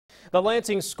The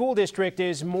Lansing School District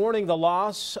is mourning the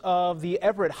loss of the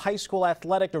Everett High School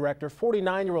athletic director,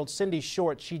 49-year-old Cindy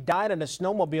Short. She died in a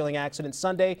snowmobiling accident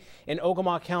Sunday in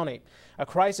Ogama County. A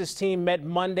crisis team met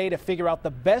Monday to figure out the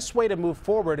best way to move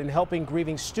forward in helping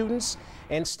grieving students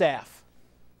and staff.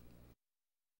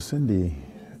 Cindy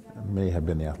may have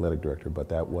been the athletic director, but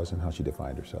that wasn't how she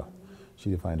defined herself. She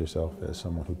defined herself as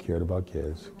someone who cared about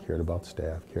kids, cared about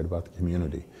staff, cared about the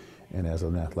community. And as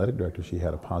an athletic director, she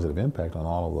had a positive impact on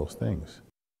all of those things.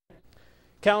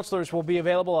 Counselors will be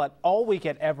available all week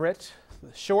at Everett.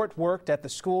 Short worked at the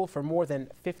school for more than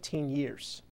 15 years.